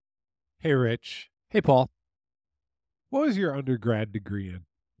Hey, Rich. Hey, Paul. What was your undergrad degree in?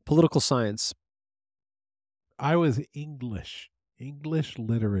 Political science. I was English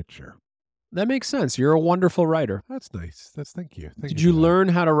literature. That makes sense. You're a wonderful writer. That's nice. Thank you. Thank Did you for you that. learn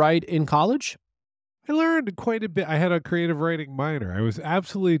how to write in college? I learned quite a bit. I had a creative writing minor. I was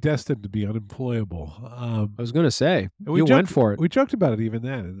absolutely destined to be unemployable. I was going to say, And you went for it. we joked about it even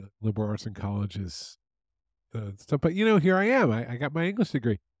then in liberal arts and colleges stuff. But here I am. I got my English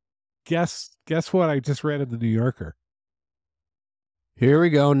degree. Guess what? I just read in the New Yorker. Here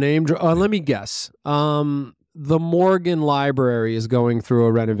we go. Let me guess. The Morgan Library is going through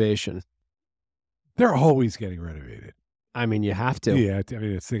a renovation. They're always getting renovated. I mean, you have to. Yeah, I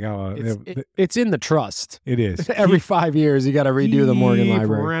mean It's in the trust. it is. Every 5 years, you got to redo the Morgan Keep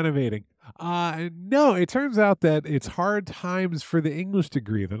Library. renovating. No, it turns out that it's hard times for the English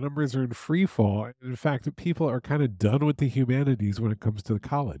degree. The numbers are in free fall. In fact, people are kind of done with the humanities when it comes to the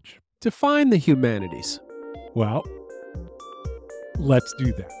college. Define the humanities. Well, let's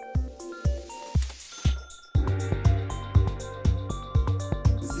do that.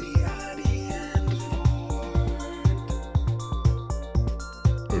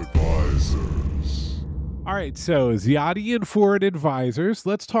 All right, so Ziadi and Ford advisors.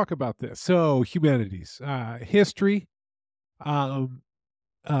 Let's talk about this. So humanities, history,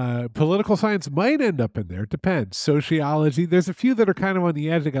 political science might end up in there. Depends. Sociology. There's a few that are kind of on the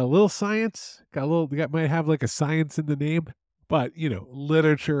edge. They got a little science. Might have like a science in the name. But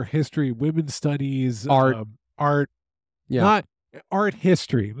literature, history, women's studies, art. Yeah. Not art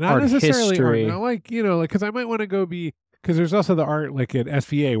history. Not Art necessarily history. art. Not like because I might want to go be. Because there's also the art like at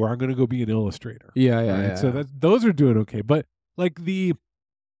SVA where I'm going to go be an illustrator. Yeah. Right? So those are doing okay. But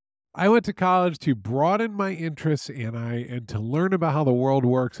I went to college to broaden my interests and to learn about how the world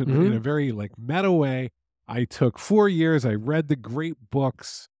works in a very like meta way. I took 4 years. I read the great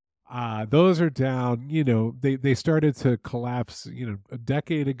books. Those are down. They started to collapse. A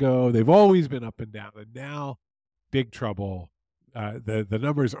decade ago. They've always been up and down, and now big trouble. The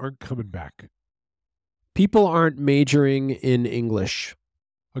numbers aren't coming back. People aren't majoring in English.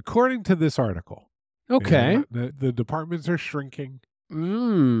 According to this article. Okay. The departments are shrinking.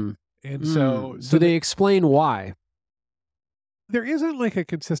 And so do they explain why? There isn't like a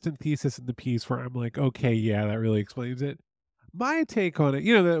consistent thesis in the piece where I'm like, okay, yeah, that really explains it. My take on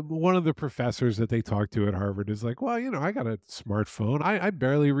it, one of the professors that they talked to at Harvard is like, well, I got a smartphone. I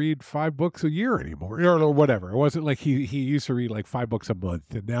barely read 5 books a year anymore, or whatever. It wasn't like he used to read like 5 books a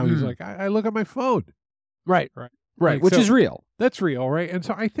month, and now he's like, I look at my phone. Right. Like, Which is real. That's real, right? And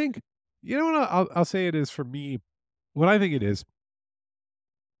so I think, what I'll say it is for me, what I think it is,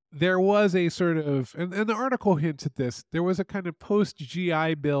 there was a sort of, and the article hints at this, there was a kind of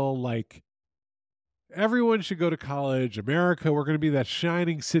post-GI Bill, like, everyone should go to college. America, we're going to be that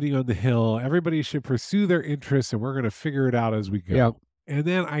shining city on the hill. Everybody should pursue their interests, and we're going to figure it out as we go. Yep. And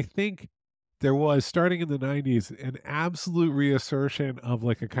then I think there was, starting in the 90s, an absolute reassertion of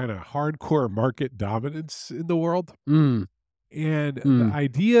like a kind of hardcore market dominance in the world. And the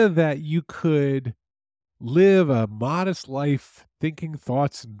idea that you could live a modest life, thinking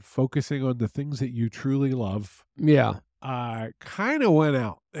thoughts and focusing on the things that you truly love. Yeah. Kind of went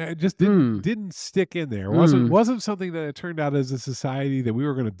out. It just didn't stick in there. Wasn't something that it turned out as a society that we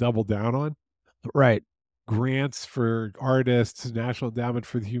were going to double down on. Right. Grants for artists, National Endowment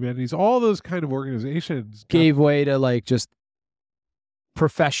for the Humanities, all those kind of organizations gave way to like just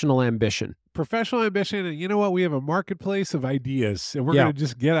professional ambition. And you know what? We have a marketplace of ideas, and we're going to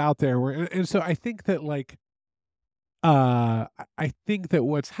just get out there. And so I think that I think that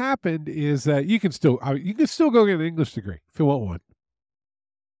what's happened is that you can still go get an English degree if you want one.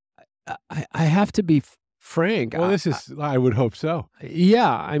 I have to be frank. Well, I would hope so.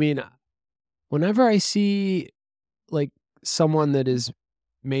 Yeah. I mean, whenever I see like someone that is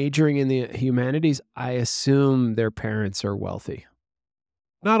majoring in the humanities, I assume their parents are wealthy.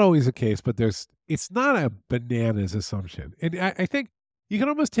 Not always the case, but it's not a bananas assumption. And I think you can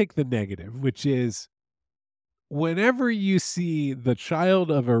almost take the negative, which is whenever you see the child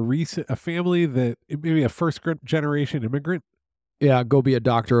of a family that maybe a first generation immigrant. Yeah, go be a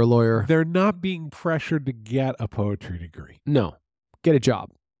doctor or a lawyer. They're not being pressured to get a poetry degree. No, get a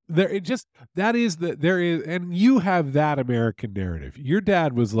job. And you have that American narrative. Your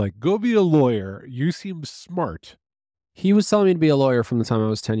dad was like, go be a lawyer. You seem smart. He was telling me to be a lawyer from the time I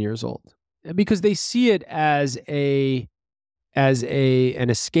was 10 years old because they see it as an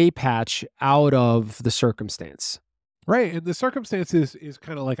escape hatch out of the circumstance. Right. And the circumstance is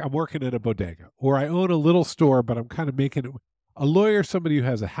kind of like I'm working at a bodega or I own a little store, but I'm kind of making it. A lawyer, somebody who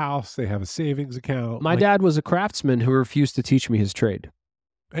has a house, they have a savings account. My dad was a craftsman who refused to teach me his trade.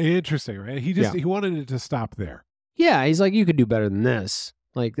 Interesting, right? Yeah. He wanted it to stop there. Yeah, he's like, "You could do better than this.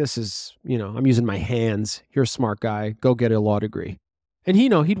 Like, this is, I'm using my hands. You're a smart guy. Go get a law degree." And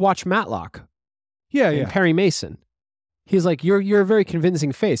he'd watch Matlock Yeah, and yeah. Perry Mason. He's like, "You're a very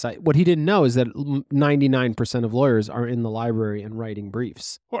convincing face." What he didn't know is that 99% of lawyers are in the library and writing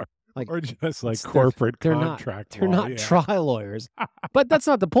briefs. Or Like, or just like they're corporate they're not contract they're law. not Yeah. trial lawyers. But that's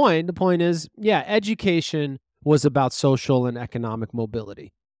not the point. The point is, yeah, education was about social and economic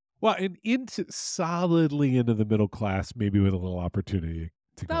mobility. Well, and solidly into the middle class, maybe with a little opportunity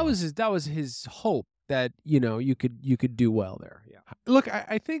to go up. That was his hope that, you could do well there. Yeah. Look,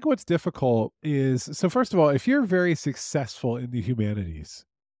 I think what's difficult is, so first of all, if you're very successful in the humanities,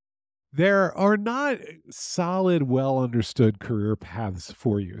 there are not solid, well understood career paths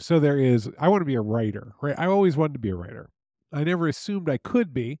for you. So there is, I want to be a writer, right? I always wanted to be a writer. I never assumed I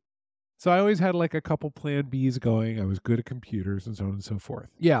could be. So I always had like a couple plan Bs going. I was good at computers and so on and so forth.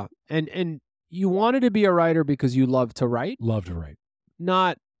 Yeah. And you wanted to be a writer because you love to write, Love to write.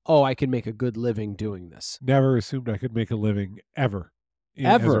 not, "Oh, I can make a good living doing this." Never assumed I could make a living ever as a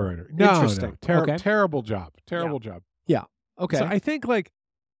Ever. writer. No, Interesting. Okay. terrible job. Terrible job. Yeah. Okay. So I think like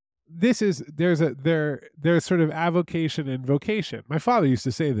there's sort of avocation and vocation. My father used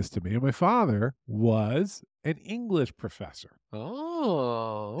to say this to me, and my father was an English professor.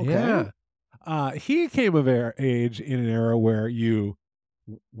 Oh, okay. Yeah. He came of age in an era where you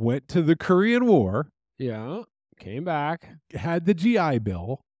went to the Korean War, Yeah. Came back. had the GI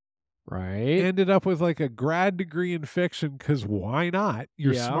Bill, Right. ended up with like a grad degree in fiction because why not?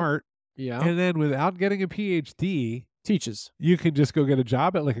 You're Yeah. smart. Yeah. And then without getting a PhD, Teaches. you can just go get a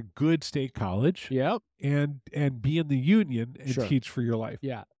job at like a good state college Yep. and be in the union and Sure. teach for your life.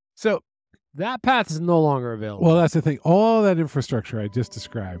 Yeah. So, That path is no longer available. well, that's the thing. All that infrastructure I just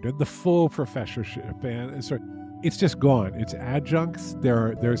described and the full professorship and sort, it's just gone. It's adjuncts.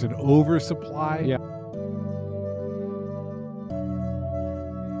 There's an oversupply. Yeah.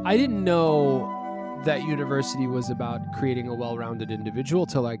 I didn't know that university was about creating a well-rounded individual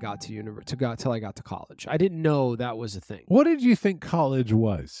till I got to till I got to college. I didn't know that was a thing. What did you think college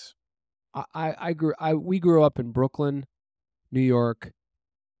was? We grew up in Brooklyn, New York.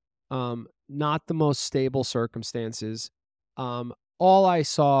 Not the most stable circumstances. All I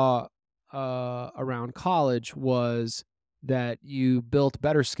saw around college was that you built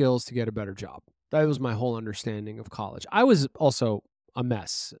better skills to get a better job. That was my whole understanding of college. I was also a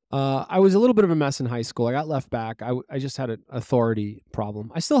mess. I was a little bit of a mess in high school. I got left back. I just had an authority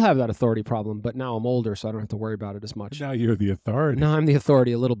problem. I still have that authority problem, but now I'm older, so I don't have to worry about it as much. Now you're the authority. Now I'm the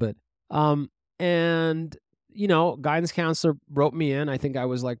authority a little bit. And guidance counselor wrote me in. I think I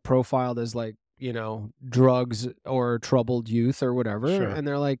was like profiled as like, drugs or troubled youth or whatever. Sure. And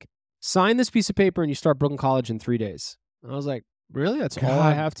they're like, "Sign this piece of paper and you start Brooklyn College in 3 days." I was like, "Really? That's all I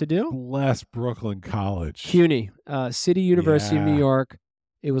God have to do?" Bless Brooklyn College. CUNY, City University of New Yeah. York.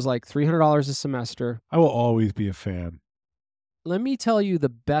 It was like $300 a semester. I will always be a fan. Let me tell you the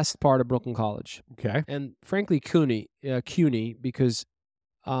best part of Brooklyn College. Okay. And frankly, CUNY, because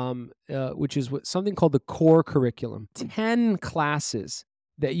which is something called the core curriculum. 10 classes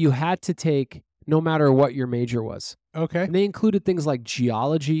that you had to take no matter what your major was. Okay. And they included things like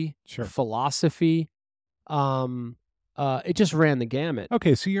geology, Sure. philosophy. It just ran the gamut.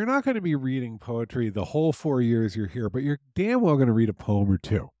 Okay, so you're not going to be reading poetry the whole 4 years you're here, but you're damn well going to read a poem or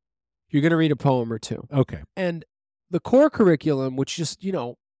two. You're going to read a poem or two. Okay. And the core curriculum, which just,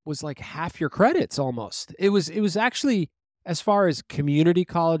 was like half your credits almost. It was actually, as far as community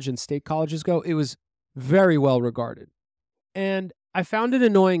college and state colleges go, it was very well regarded. And I found it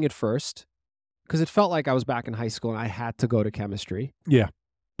annoying at first because it felt like I was back in high school and I had to go to chemistry. Yeah.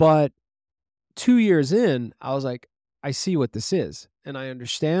 But 2 years in, I was like, I see what this is and I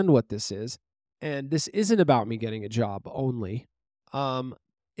understand what this is. And this isn't about me getting a job only.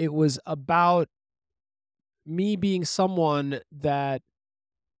 It was about me being someone that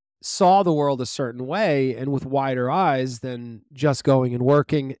saw the world a certain way and with wider eyes than just going and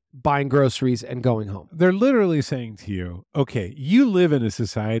working, buying groceries, and going home. They're literally saying to you, okay, you live in a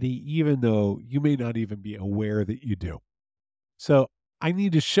society, even though you may not even be aware that you do. So I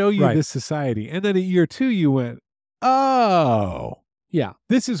need to show you Right. this society. And then at year 2, you went, oh, Yeah.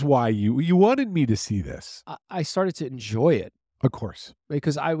 this is why you wanted me to see this. I started to enjoy it Of course.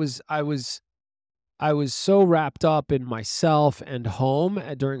 because I was so wrapped up in myself and home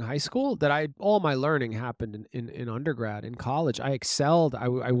during high school that all my learning happened in undergrad. In college, I excelled.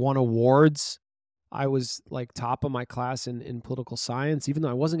 I won awards. I was like top of my class in political science, even though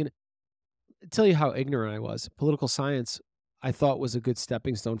I wasn't going to tell you how ignorant I was. Political science, I thought, was a good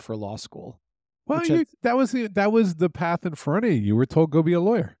stepping stone for law school. Well, that was the path in front of you. You were told go be a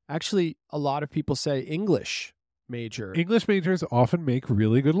lawyer. Actually, a lot of people say English majors often make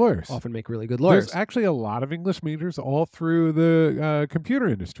really good lawyers. There's actually a lot of English majors all through the computer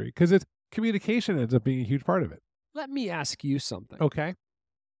industry because communication ends up being a huge part of it. Let me ask you something. Okay.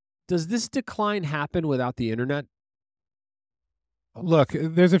 Does this decline happen without the internet? Look,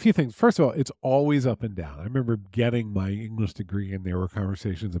 there's a few things. First of all, it's always up and down. I remember getting my English degree, and there were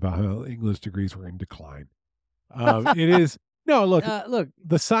conversations about how English degrees were in decline. It is look.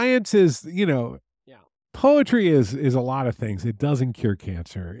 The science is, poetry is a lot of things. It doesn't cure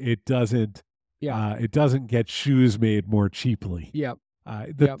cancer. It doesn't. It doesn't get shoes made more cheaply. Yep.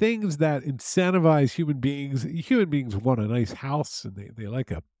 Things that incentivize human beings want a nice house and they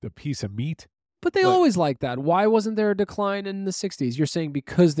like a piece of meat. But they always like that. Why wasn't there a decline in the 60s? You're saying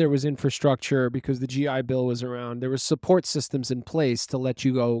because there was infrastructure, because the GI Bill was around, there was support systems in place to let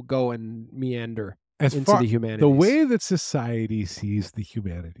you go and meander into the humanities. The way that society sees the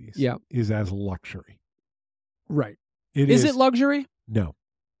humanities is as luxury. Right. Is it luxury? No.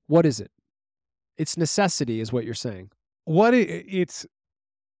 What is it? It's necessity is what you're saying. You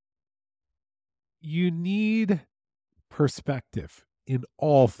need perspective in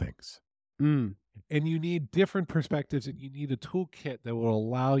all things. Mm. And you need different perspectives, and you need a toolkit that will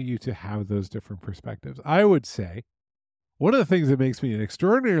allow you to have those different perspectives. I would say one of the things that makes me an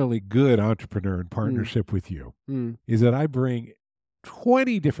extraordinarily good entrepreneur in partnership with you is that I bring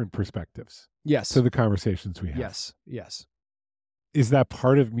 20 different perspectives to the conversations we have. Yes. Is that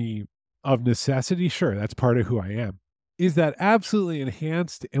part of me of necessity? Sure, that's part of who I am. Is that absolutely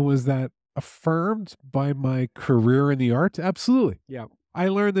enhanced, and was that affirmed by my career in the arts? Absolutely. Yeah. I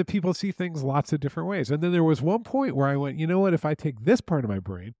learned that people see things lots of different ways. And then there was one point where I went, you know what, if I take this part of my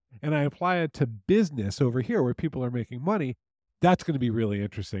brain and I apply it to business over here where people are making money, that's going to be really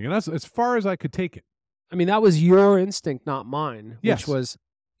interesting. And that's as far as I could take it. I mean, that was your instinct, not mine, yes. Which was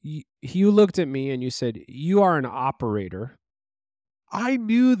you looked at me and you said, you are an operator. I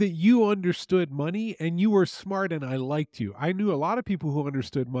knew that you understood money and you were smart and I liked you. I knew a lot of people who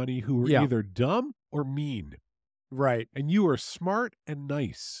understood money who were either dumb or mean. Right. And you were smart and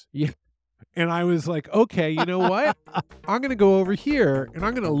nice. Yeah. And I was like, okay, you know what? I'm going to go over here and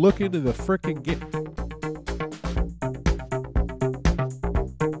I'm going to look into the frickin'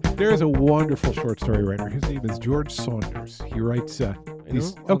 There's a wonderful short story writer. His name is George Saunders. He writes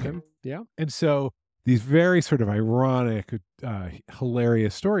these. Okay. Yeah. And so these very sort of ironic,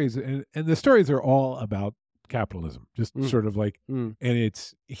 hilarious stories. And the stories are all about capitalism, just sort of like, and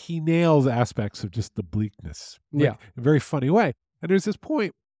he nails aspects of just the bleakness, in a very funny way. And there's this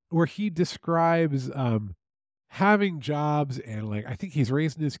point where he describes having jobs and like, I think he's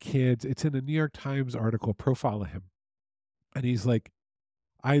raising his kids. It's in a New York Times article, profile of him. And he's like,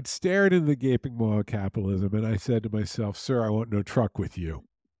 I'd stared into the gaping maw of capitalism and I said to myself, sir, I want no truck with you.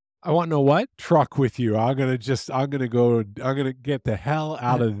 I want no what? Truck with you. I'm going to get the hell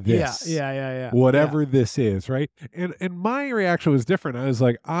out of this. Yeah. Whatever this is, right? And my reaction was different. I was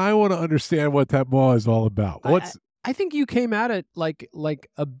like, I want to understand what that maw is all about. I think you came at it like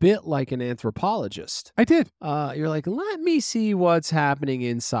a bit like an anthropologist. I did. You're like, let me see what's happening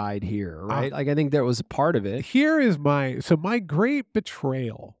inside here, right? Like I think that was a part of it. Here is my great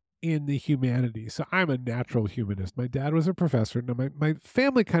betrayal in the humanities. So I'm a natural humanist. My dad was a professor. Now my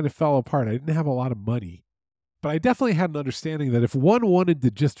family kind of fell apart. I didn't have a lot of money, but I definitely had an understanding that if one wanted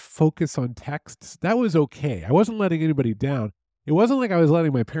to just focus on texts, that was okay. I wasn't letting anybody down. It wasn't like I was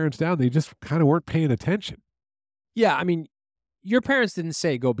letting my parents down. They just kind of weren't paying attention. Yeah, I mean, your parents didn't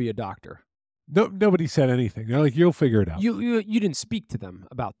say go be a doctor. No, nobody said anything. They're like, you'll figure it out. You didn't speak to them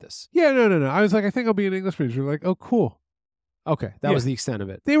about this. Yeah, no. I was like, I think I'll be an English major. They're like, oh, cool. Okay, that was the extent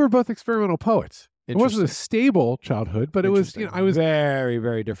of it. They were both experimental poets. It wasn't a stable childhood, but it was, I was very,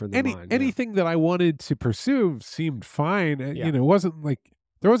 very different than mine. Anything that I wanted to pursue seemed fine. It wasn't like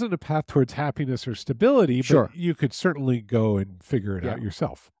there wasn't a path towards happiness or stability, but you could certainly go and figure it out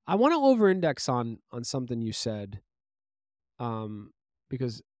yourself. I want to over-index on something you said,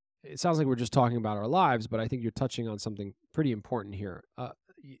 because it sounds like we're just talking about our lives, but I think you're touching on something pretty important here. A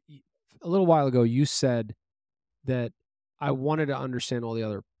little while ago, you said that I wanted to understand all the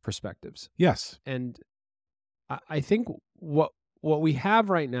other perspectives. Yes. And I think what we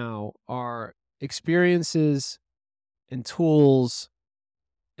have right now are experiences and tools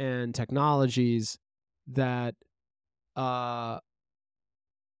and technologies that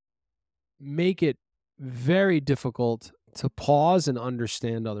make it very difficult to pause and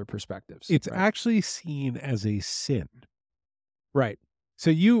understand other perspectives. It's actually seen as a sin. Right.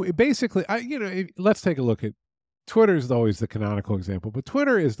 So you basically, let's take a look at Twitter is always the canonical example, but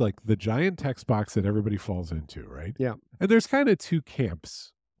Twitter is like the giant text box that everybody falls into, right? Yeah. And there's kind of two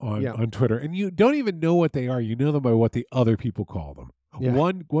camps on Twitter, and you don't even know what they are. You know them by what the other people call them. Yeah.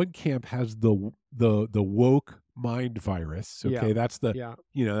 One camp has the woke mind virus. Okay, that's the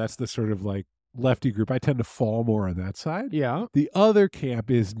that's the sort of like lefty group. I tend to fall more on that side. Yeah. The other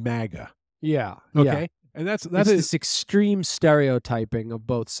camp is MAGA. Yeah. Okay. And that's this extreme stereotyping of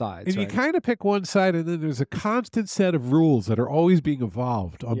both sides. And you kind of pick one side, and then there's a constant set of rules that are always being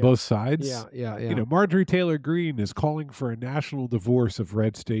evolved on both sides. Yeah. You know, Marjorie Taylor Greene is calling for a national divorce of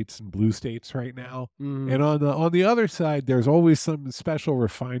red states and blue states right now. And on the other side, there's always some special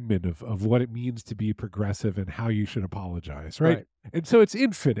refinement of what it means to be progressive and how you should apologize, right? And so it's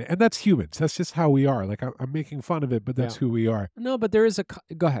infinite, and that's humans. That's just how we are. Like I'm making fun of it, but that's who we are. No, but there is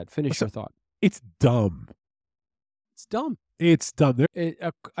go ahead, finish your thought. It's dumb. It's dumb. It's dumb.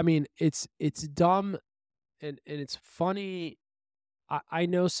 I mean, it's dumb, and it's funny. I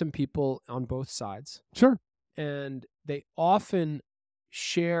know some people on both sides. Sure. And they often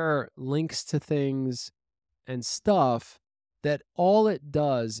share links to things and stuff that all it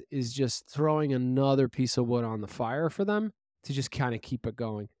does is just throwing another piece of wood on the fire for them to just kind of keep it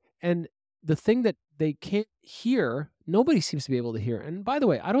going. And the thing that they can't hear, nobody seems to be able to hear. And by the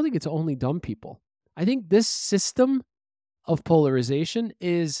way, I don't think it's only dumb people. I think this system of polarization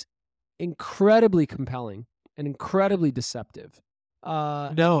is incredibly compelling and incredibly deceptive.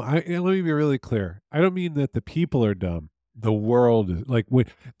 No, let me be really clear. I don't mean that the people are dumb. The world is like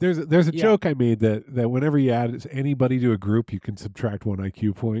there's a joke I made that whenever you add anybody to a group, you can subtract 1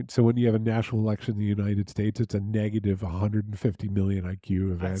 IQ point. So when you have a national election in the United States, it's a negative 150 million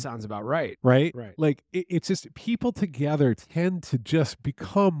IQ event. That sounds about right. Right? Like it's just people together tend to just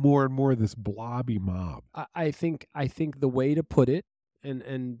become more and more this blobby mob. I think the way to put it,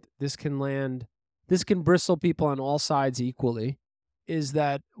 and this can bristle people on all sides equally, is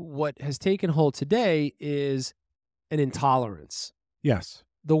that what has taken hold today is an intolerance. Yes.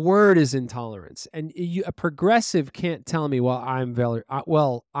 The word is intolerance. And a progressive can't tell me, well, I'm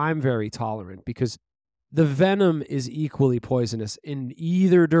very tolerant, because the venom is equally poisonous in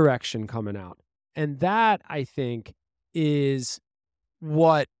either direction coming out. And that, I think, is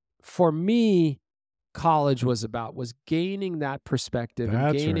what, for me, college was about, was gaining that perspective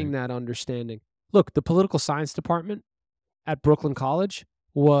and gaining that understanding. Look, the political science department at Brooklyn College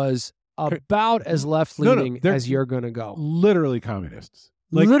was about as left-leaning as you're going to go. Literally communists.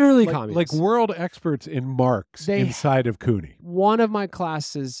 Communists. Like world experts in Marx inside of Cooney. One of my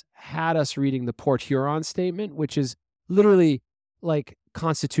classes had us reading the Port Huron Statement, which is literally like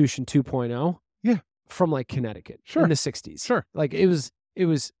Constitution 2.0. Yeah. From like Connecticut in the 60s. Sure. Like it was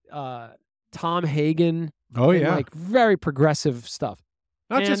Tom Hagen. Oh, yeah. Like very progressive stuff.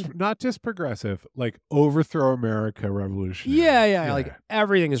 Not just progressive, like overthrow America revolution. Yeah. Like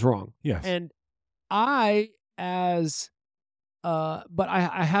everything is wrong. Yes. And but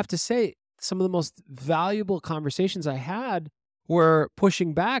I have to say, some of the most valuable conversations I had were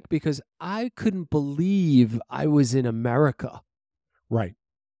pushing back, because I couldn't believe I was in America. Right.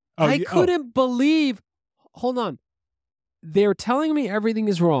 I couldn't believe, hold on. They're telling me everything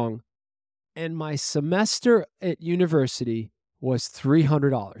is wrong, and my semester at university was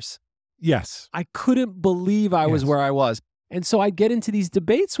 $300. Yes. I couldn't believe I was where I was. And so I get into these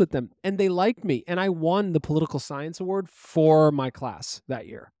debates with them, and they liked me. And I won the political science award for my class that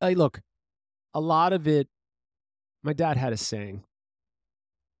year. Look, a lot of it, my dad had a saying.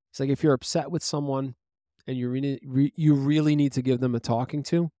 It's like, if you're upset with someone and you really need to give them a talking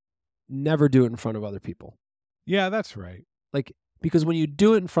to, never do it in front of other people. Yeah, that's right. Like, because when you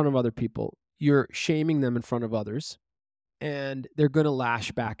do it in front of other people, you're shaming them in front of others, and they're going to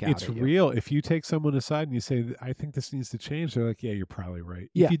lash back out. It's at you. real. If you take someone aside and you say, I think this needs to change, they're like, yeah, you're probably right.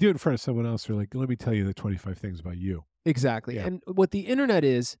 Yeah. If you do it in front of someone else, they're like, let me tell you the 25 things about you. Exactly. Yeah. And what the internet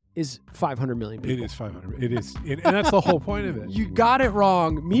is 500 million people. It is 500. It is. And that's the whole point of it. You got it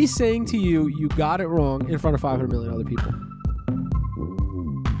wrong. Me saying to you, you got it wrong in front of 500 million other people.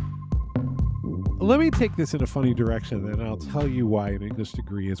 Let me take this in a funny direction, and I'll tell you why an English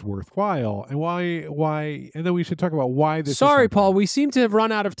degree is worthwhile, and why, and then we should talk about why this. Sorry, Paul, we seem to have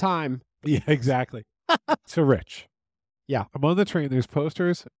run out of time. Yeah, exactly. So, Rich. Yeah. I'm on the train. There's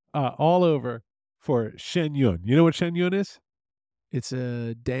posters all over for Shen Yun. You know what Shen Yun is? It's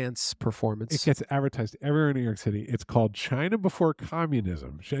a dance performance. It gets advertised everywhere in New York City. It's called China Before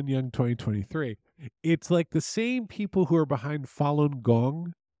Communism, Shen Yun 2023. It's like the same people who are behind Falun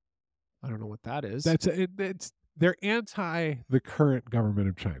Gong. I don't know what that is. They're anti the current government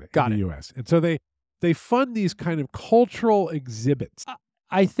of China in the U.S. And so they fund these kind of cultural exhibits.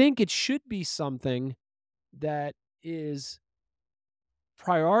 I think it should be something that is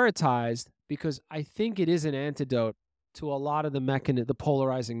prioritized because I think it is an antidote to a lot of the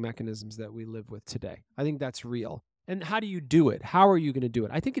polarizing mechanisms that we live with today. I think that's real. And how do you do it? How are you going to do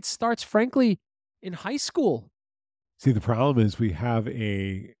it? I think it starts, frankly, in high school. See, the problem is we have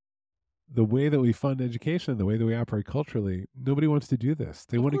the way that we fund education, the way that we operate culturally, nobody wants to do this.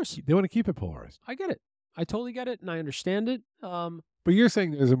 They want to keep it polarized. I get it. I totally get it, and I understand it. But you're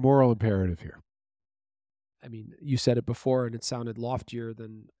saying there's a moral imperative here. I mean, you said it before, and it sounded loftier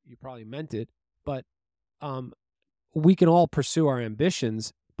than you probably meant it. But we can all pursue our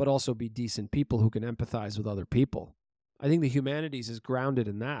ambitions, but also be decent people who can empathize with other people. I think the humanities is grounded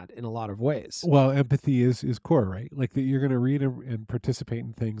in that in a lot of ways. Well, empathy is core, right? Like that you're going to read and participate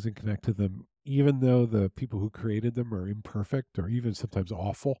in things and connect to them, even though the people who created them are imperfect or even sometimes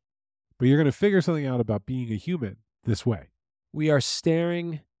awful. But you're going to figure something out about being a human this way. We are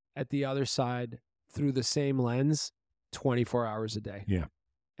staring at the other side through the same lens 24 hours a day. Yeah.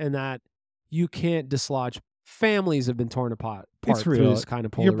 And that you can't dislodge. Families have been torn apart It's through real. this kind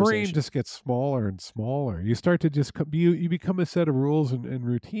of polarization. Your brain just gets smaller and smaller. You start to just you become a set of rules and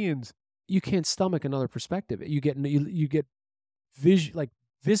routines. You can't stomach another perspective. You get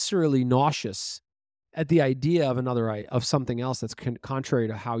viscerally nauseous at the idea of something else that's contrary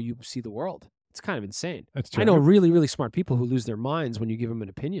to how you see the world. It's kind of insane. That's true. I know really, really smart people who lose their minds when you give them an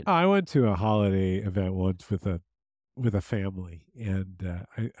opinion. I went to a holiday event once with a family, and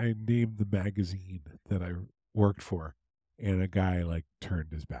I named the magazine that I worked for, and a guy like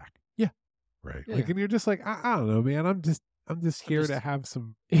turned his back. Yeah. Right. Yeah. Like, and you're just like, I don't know, man. I'm just here to have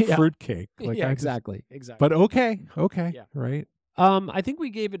some Yeah. fruitcake. Like, yeah, exactly. But okay. Yeah. Right. I think we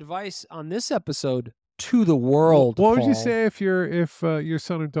gave advice on this episode to the world. What would you Paul. say if your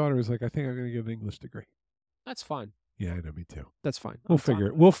son or daughter is like, I think I'm going to get an English degree? That's fine. Yeah, I know, me too. That's fine. We'll figure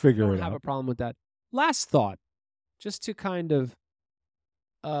it out. I don't have a problem with that. Last thought, just to kind of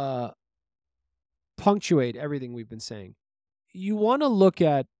punctuate everything we've been saying. You want to look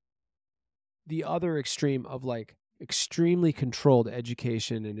at the other extreme of like extremely controlled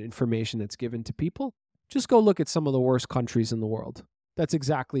education and information that's given to people. Just go look at some of the worst countries in the world. That's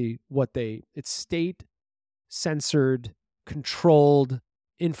exactly what it's state censored, controlled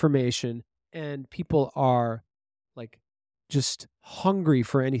information, and people are like just hungry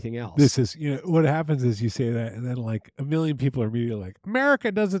for anything else. This is, what happens is you say that, and then like a million people are immediately like,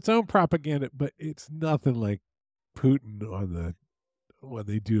 America does its own propaganda, but it's nothing like Putin when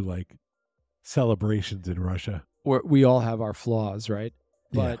they do like celebrations in Russia. We all have our flaws, right?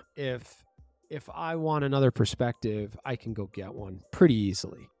 Yeah. But if I want another perspective, I can go get one pretty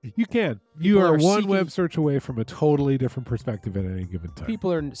easily. You can. People You are are one seeking- web search away from a totally different perspective at any given time.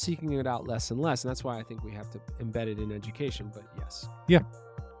 People are seeking it out less and less, and that's why I think we have to embed it in education, but yes. Yeah.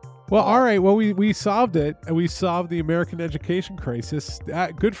 Well, all right. Well, we solved it, and we solved the American education crisis.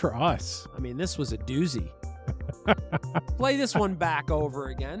 Good for us. I mean, this was a doozy. Play this one back over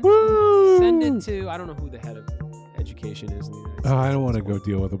again. Woo! Send it to, I don't know who the head of education is in the United States. I don't want to go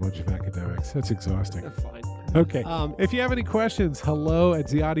deal with a bunch of academics. That's exhausting. Fine. Okay. If you have any questions,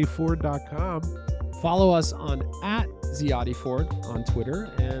 hello@ziadiford.com. Follow us on @ZiadiFord on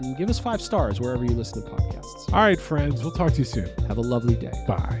Twitter and give us 5 stars wherever you listen to podcasts. All right, friends. We'll talk to you soon. Have a lovely day.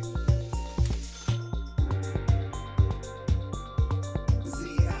 Bye.